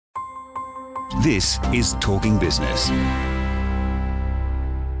This is Talking Business.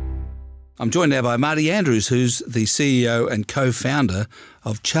 I'm joined now by Marty Andrews, who's the CEO and co-founder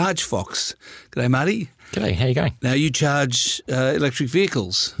of ChargeFox. G'day, Marty. G'day, how you going? Now, you charge electric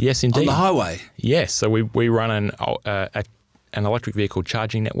vehicles. Yes, indeed. On the highway. Yes, so we run an electric vehicle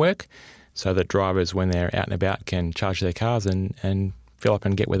charging network so that drivers, when they're out and about, can charge their cars and fill up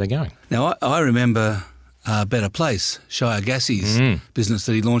and get where they're going. Now, I remember Better Place, Shire Gassie's business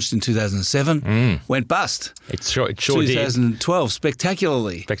that he launched in 2007, went bust. It sure did. 2012,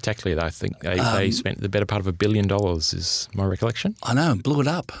 spectacularly. Spectacularly, though. I think they spent the better part of $1 billion, is my recollection. I know, blew it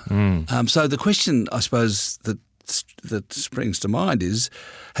up. So the question, I suppose, that springs to mind is,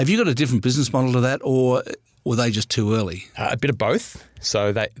 have you got a different business model to that, or were they just too early? A bit of both.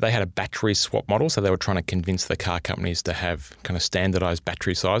 So they had a battery swap model, so they were trying to convince the car companies to have kind of standardised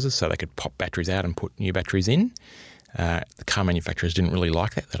battery sizes so they could pop batteries out and put new batteries in. The car manufacturers didn't really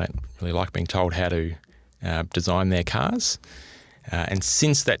like that. They don't really like being told how to design their cars. And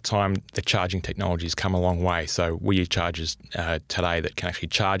since that time, the charging technology has come a long way. So we use chargers today that can actually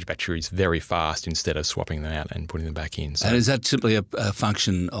charge batteries very fast instead of swapping them out and putting them back in. So, and is that simply a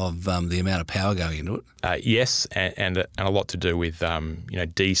function of the amount of power going into it? Yes, and a lot to do with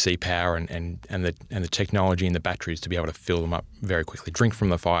DC power and the technology in the batteries to be able to fill them up very quickly. Drink from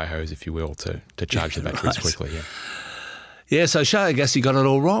the fire hose, if you will, to charge the batteries quickly. Yeah. Yeah, so Shire Gassie got it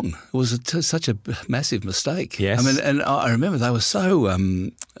all wrong. It was such a massive mistake. Yes. I mean, and I remember they were so,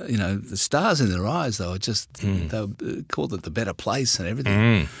 the stars in their eyes. They were just, they called it the Better Place and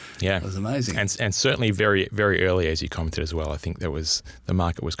everything. Yeah. It was amazing. And certainly very, very early, as you commented as well. I think the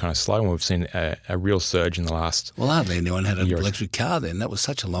market was kind of slow, and we've seen a real surge in the last. Well, hardly anyone had an electric car then. That was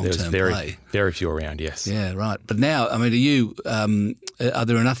such a long-term play. Very few around, yes. Yeah, right. But now, I mean, are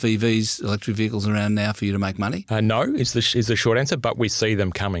there enough EVs, electric vehicles around now for you to make money? No, is the short answer, but we see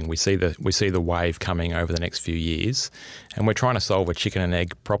them coming. We see the wave coming over the next few years, and we're trying to solve a chicken and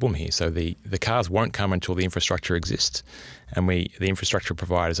egg problem here. So the cars won't come until the infrastructure exists, and the infrastructure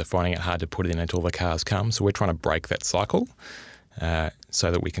providers are finding it hard to put it in until the cars come. So we're trying to break that cycle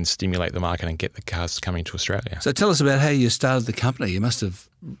so that we can stimulate the market and get the cars coming to Australia. So tell us about how you started the company. You must have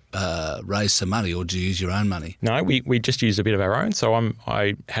raised some money, or do you use your own money? No, we just used a bit of our own. So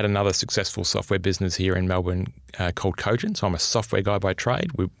I had another successful software business here in Melbourne called Cogent. So I'm a software guy by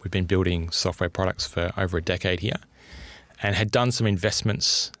trade. We've been building software products for over a decade here, and had done some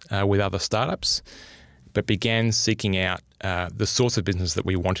investments with other startups, but began seeking out the sorts of business that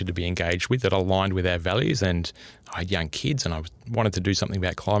we wanted to be engaged with that aligned with our values. And I had young kids, and I wanted to do something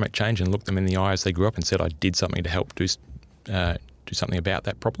about climate change and look them in the eye as they grew up and said I did something to help do something about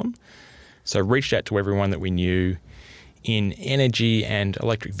that problem. So reached out to everyone that we knew in energy and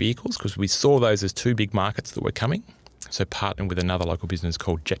electric vehicles, because we saw those as two big markets that were coming. So partnered with another local business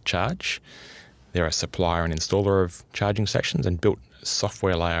called JetCharge. They're a supplier and installer of charging stations, and built a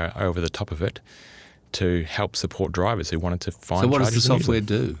software layer over the top of it to help support drivers who wanted to find. So what does the software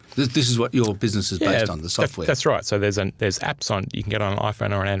do? This is what your business is based on, the software. That's right. So there's apps on you can get on an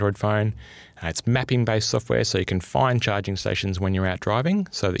iPhone or an Android phone. It's mapping-based software, so you can find charging stations when you're out driving,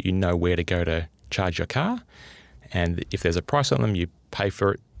 so that you know where to go to charge your car. And if there's a price on them, you pay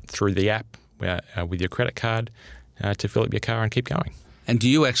for it through the app with your credit card to fill up your car and keep going. And do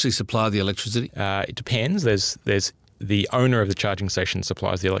you actually supply the electricity? It depends. There's the owner of the charging station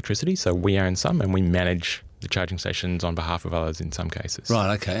supplies the electricity, so we own some, and we manage the charging stations on behalf of others in some cases.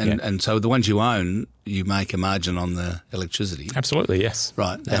 Right, okay. And so the ones you own, you make a margin on the electricity? Absolutely, yes.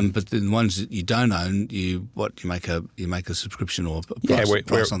 Right. Yeah. But the ones that you don't own, you make a subscription or a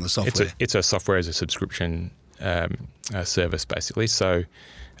price on the software? It's a software as a subscription service, basically. So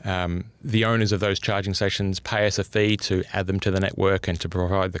the owners of those charging stations pay us a fee to add them to the network and to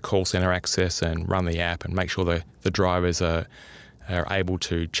provide the call centre access and run the app and make sure the drivers are able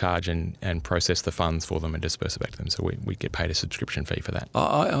to charge and process the funds for them and disperse it back to them. So we get paid a subscription fee for that.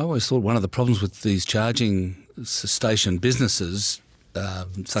 I always thought one of the problems with these charging station businesses,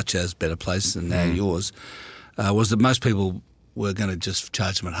 such as Better Place and now yours, was that most people were going to just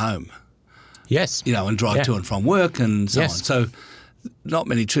charge them at home. Yes. And drive to and from work and so on. So not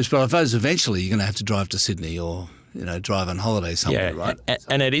many trips, but I suppose eventually you're going to have to drive to Sydney or drive on holiday somewhere, right?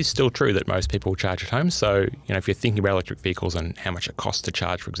 And it is still true that most people charge at home. So, if you're thinking about electric vehicles and how much it costs to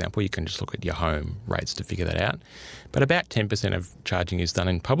charge, for example, you can just look at your home rates to figure that out. But about 10% of charging is done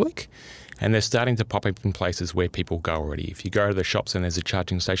in public, and they're starting to pop up in places where people go already. If you go to the shops and there's a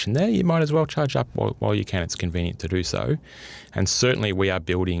charging station there, you might as well charge up while you can. It's convenient to do so. And certainly we are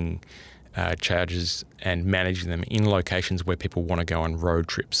building chargers and managing them in locations where people want to go on road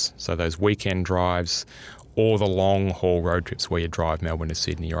trips. So those weekend drives or the long-haul road trips where you drive Melbourne to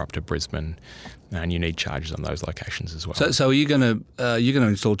Sydney or up to Brisbane, and you need chargers on those locations as well. So are you going to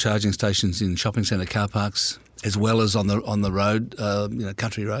install charging stations in shopping centre car parks as well as on the road,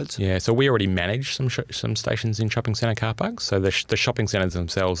 country roads? Yeah, so we already manage some stations in shopping centre car parks. So the shopping centres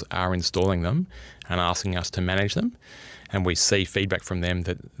themselves are installing them and asking us to manage them. And we see feedback from them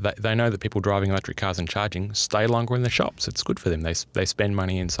that they know that people driving electric cars and charging stay longer in the shops. It's good for them. They spend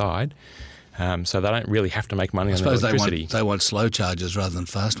money inside. So they don't really have to make money on the electricity. They want slow chargers rather than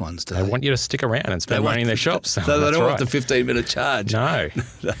fast ones, do they? They want you to stick around and spend money in their shops. So they don't want the 15-minute charge. No.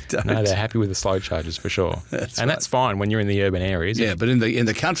 They don't. No, they're happy with the slow chargers for sure. That's fine when you're in the urban areas. Yeah, but in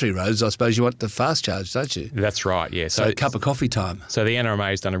the country roads, I suppose you want the fast charge, don't you? That's right, yeah. So a cup of coffee time. So the NRMA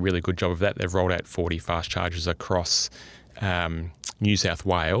has done a really good job of that. They've rolled out 40 fast chargers across New South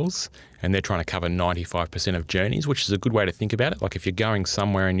Wales, and they're trying to cover 95% of journeys, which is a good way to think about it. Like if you're going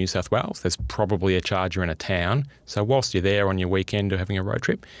somewhere in New South Wales, there's probably a charger in a town. So whilst you're there on your weekend or having a road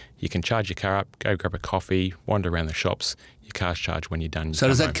trip, you can charge your car up, go grab a coffee, wander around the shops, your car's charged when you're done. So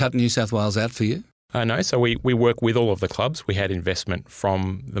does that cut New South Wales out for you? No, so we work with all of the clubs. We had investment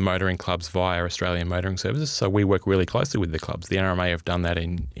from the motoring clubs via Australian Motoring Services, so we work really closely with the clubs. The NRMA have done that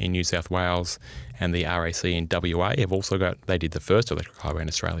in New South Wales, and the RAC in WA have also they did the first electric highway in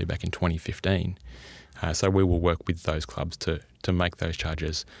Australia back in 2015. So we will work with those clubs to make those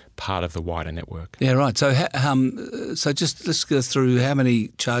chargers part of the wider network. Yeah, right. So just let's go through how many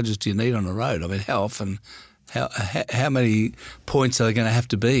chargers do you need on a road? I mean, how often? How many points are there going to have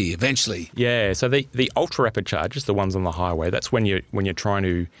to be eventually? Yeah, so the ultra rapid chargers, the ones on the highway, that's when you're trying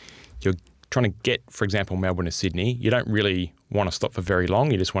to get, for example, Melbourne to Sydney. You don't really want to stop for very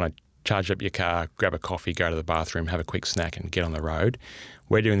long. You just want to charge up your car, grab a coffee, go to the bathroom, have a quick snack, and get on the road.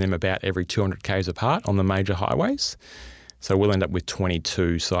 We're doing them about every 200 k's apart on the major highways. So we'll end up with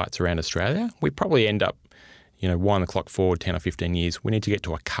 22 sites around Australia. We probably end up, wind the clock forward 10 or 15 years. We need to get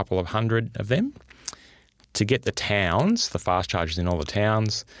to a couple of hundred of them. To get the towns, the fast chargers in all the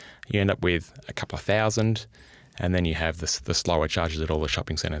towns, you end up with a couple of thousand, and then you have the slower chargers at all the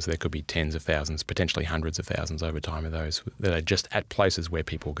shopping centres. There could be tens of thousands, potentially hundreds of thousands over time of those that are just at places where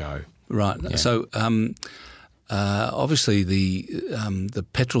people go. Right. Yeah. So obviously the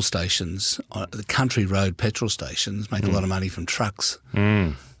petrol stations, the country road petrol stations, make a lot of money from trucks.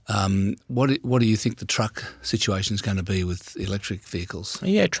 What do you think the truck situation is going to be with electric vehicles?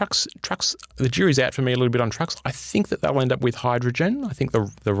 Yeah, trucks. The jury's out for me a little bit on trucks. I think that they'll end up with hydrogen. I think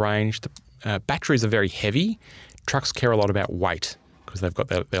the range, batteries are very heavy. Trucks care a lot about weight because they've got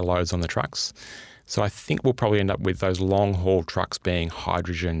their loads on the trucks. So I think we'll probably end up with those long haul trucks being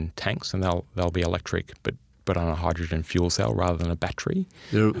hydrogen tanks, and they'll be electric, but on a hydrogen fuel cell rather than a battery.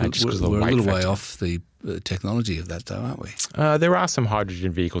 We're a little way off the technology of that, though, aren't we? There are some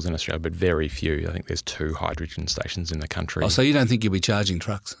hydrogen vehicles in Australia, but very few. I think there's 2 hydrogen stations in the country. Oh, so you don't think you'll be charging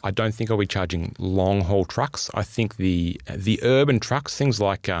trucks? I don't think I'll be charging long-haul trucks. I think the urban trucks, things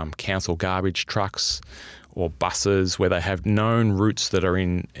like council garbage trucks or buses where they have known routes that are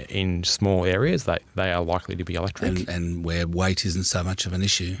in small areas, they are likely to be electric. And where weight isn't so much of an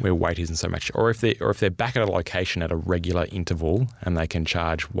issue. Where weight isn't so much. Or if they're back at a location at a regular interval and they can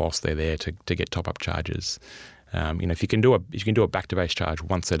charge whilst they're there to get top-up charges. If you can do a back-to-base charge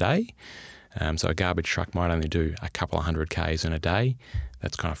once a day, so a garbage truck might only do a couple of 100 k's in a day,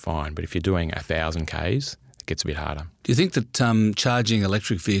 that's kind of fine. But if you're doing 1,000 k's, it gets a bit harder. Do you think that charging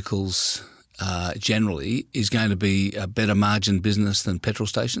electric vehicles generally is going to be a better margin business than petrol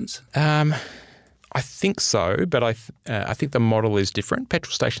stations? I think so, but I think the model is different.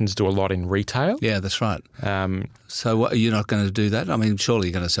 Petrol stations do a lot in retail. Yeah, that's right. So you're not going to do that? I mean, surely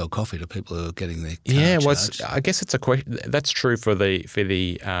you're going to sell coffee to people who are getting their car charged. I guess it's a question. That's true for the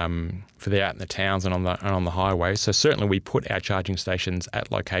out in the towns and on the highway. So certainly we put our charging stations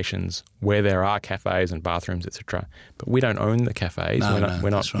at locations where there are cafes and bathrooms, etc. But we don't own the cafes. We're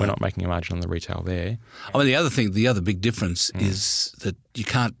not making a margin on the retail there. I mean, the other big difference is that you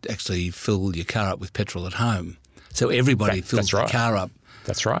can't actually fill your car up with petrol at home. So everybody fills their car up.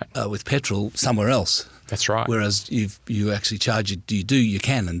 That's right. With petrol somewhere else. That's right. Whereas you actually charge it, you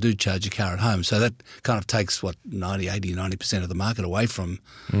can charge your car at home. So that kind of takes 90% of the market away from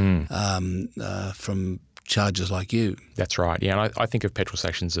chargers like you. That's right. Yeah, and I think of petrol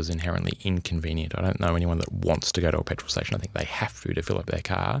stations as inherently inconvenient. I don't know anyone that wants to go to a petrol station. I think they have to fill up their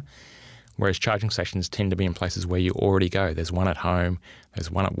car. Whereas charging stations tend to be in places where you already go. There's one at home,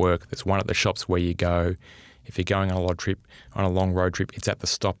 there's one at work, there's one at the shops where you go. If you're going on a long road trip, it's at the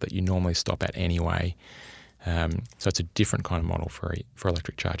stop that you normally stop at anyway. So it's a different kind of model for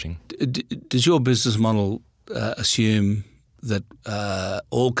electric charging. Does your business model assume that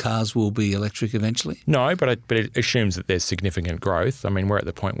all cars will be electric eventually? No, but it assumes that there's significant growth. I mean, we're at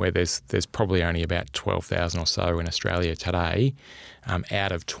the point where there's probably only about 12,000 or so in Australia today,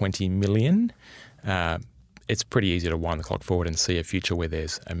 out of 20 million. It's pretty easy to wind the clock forward and see a future where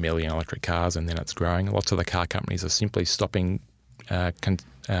there's 1 million electric cars and then it's growing. Lots of the car companies are simply stopping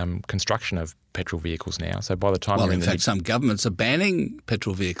construction of petrol vehicles now. So by the time in fact, some governments are banning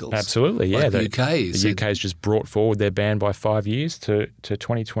petrol vehicles. Absolutely, yeah. Like the UK. The UK has just brought forward their ban by 5 years to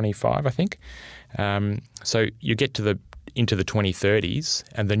 2025, I think. So you get into the 2030s,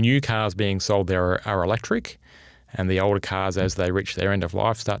 and the new cars being sold there are electric, and the older cars, as they reach their end of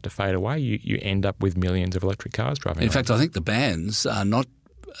life, start to fade away. You end up with millions of electric cars driving around. In fact, I think the bans are not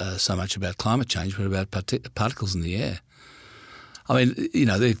so much about climate change, but about particles in the air. I mean,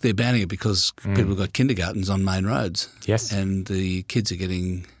 they're banning it because people have got kindergartens on main roads. Yes. And the kids are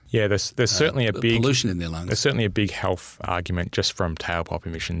getting there's certainly a big pollution in their lungs. There's certainly a big health argument just from tailpipe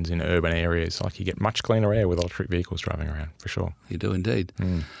emissions in urban areas. Like, you get much cleaner air with electric vehicles driving around, for sure. You do indeed.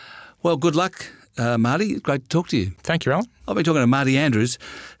 Well, good luck, Marty. Great to talk to you. Thank you, Alan. I've been talking to Marty Andrews,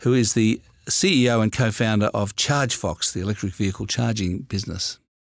 who is the CEO and co-founder of ChargeFox, the electric vehicle charging business.